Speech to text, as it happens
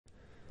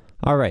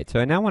Alright, so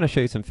I now want to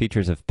show you some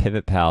features of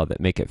PivotPal that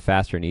make it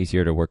faster and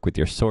easier to work with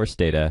your source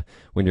data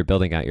when you're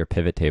building out your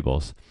pivot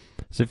tables.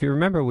 So if you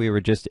remember, we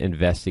were just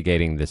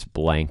investigating this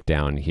blank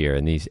down here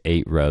and these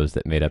 8 rows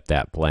that made up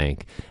that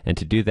blank. And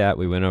to do that,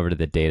 we went over to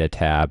the Data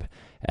tab,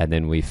 and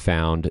then we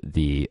found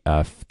the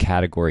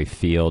category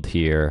field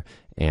here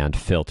and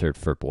filtered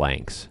for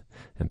blanks.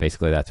 And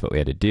basically that's what we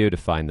had to do to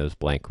find those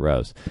blank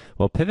rows.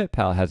 Well,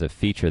 PivotPal has a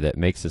feature that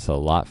makes this a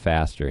lot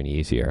faster and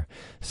easier.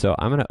 So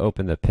I'm going to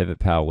open the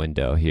PivotPal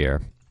window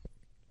here.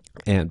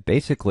 And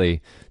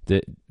basically,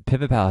 the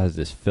PivotPal has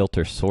this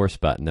filter source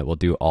button that will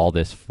do all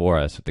this for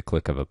us with the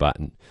click of a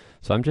button.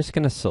 So I'm just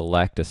going to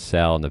select a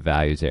cell in the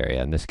values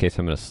area. In this case,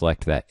 I'm going to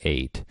select that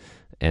 8.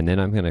 And then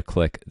I'm going to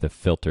click the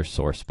filter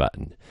source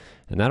button.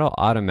 And that'll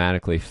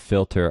automatically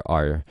filter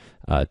our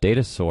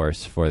data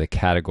source for the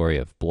category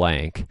of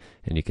blank.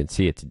 And you can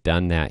see it's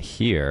done that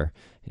here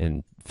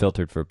and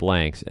filtered for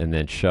blanks and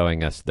then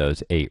showing us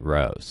those 8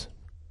 rows.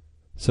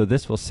 So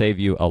this will save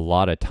you a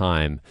lot of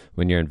time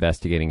when you're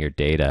investigating your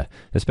data,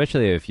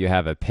 especially if you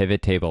have a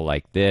pivot table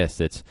like this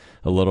that's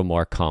a little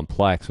more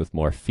complex with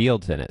more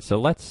fields in it. So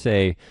let's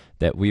say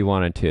that we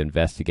wanted to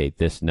investigate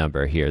this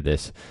number here,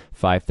 this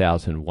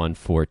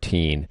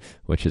 5,114,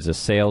 which is a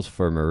sales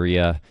for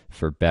Maria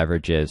for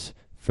beverages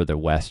for the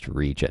West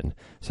region.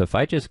 So if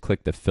I just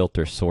click the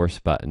filter source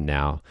button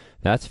now,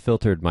 that's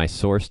filtered my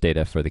source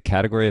data for the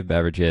category of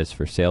beverages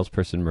for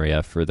salesperson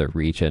Maria for the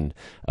region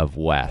of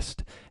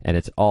West. And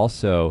it's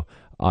also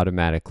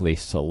automatically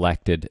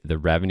selected the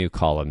revenue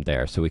column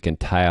there, so we can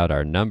tie out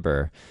our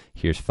number.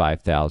 Here's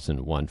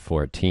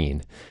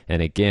 5,114.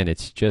 And again,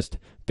 it's just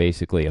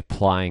basically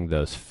applying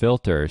those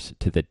filters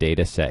to the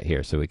data set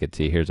here. So we could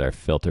see here's our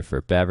filter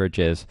for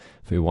beverages.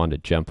 If we want to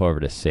jump over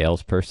to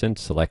salesperson,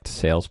 select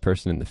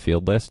salesperson in the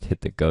field list,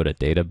 hit the go to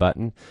data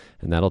button,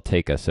 and that'll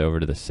take us over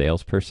to the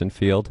salesperson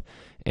field.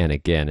 And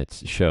again,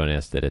 it's showing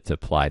us that it's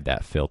applied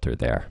that filter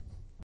there.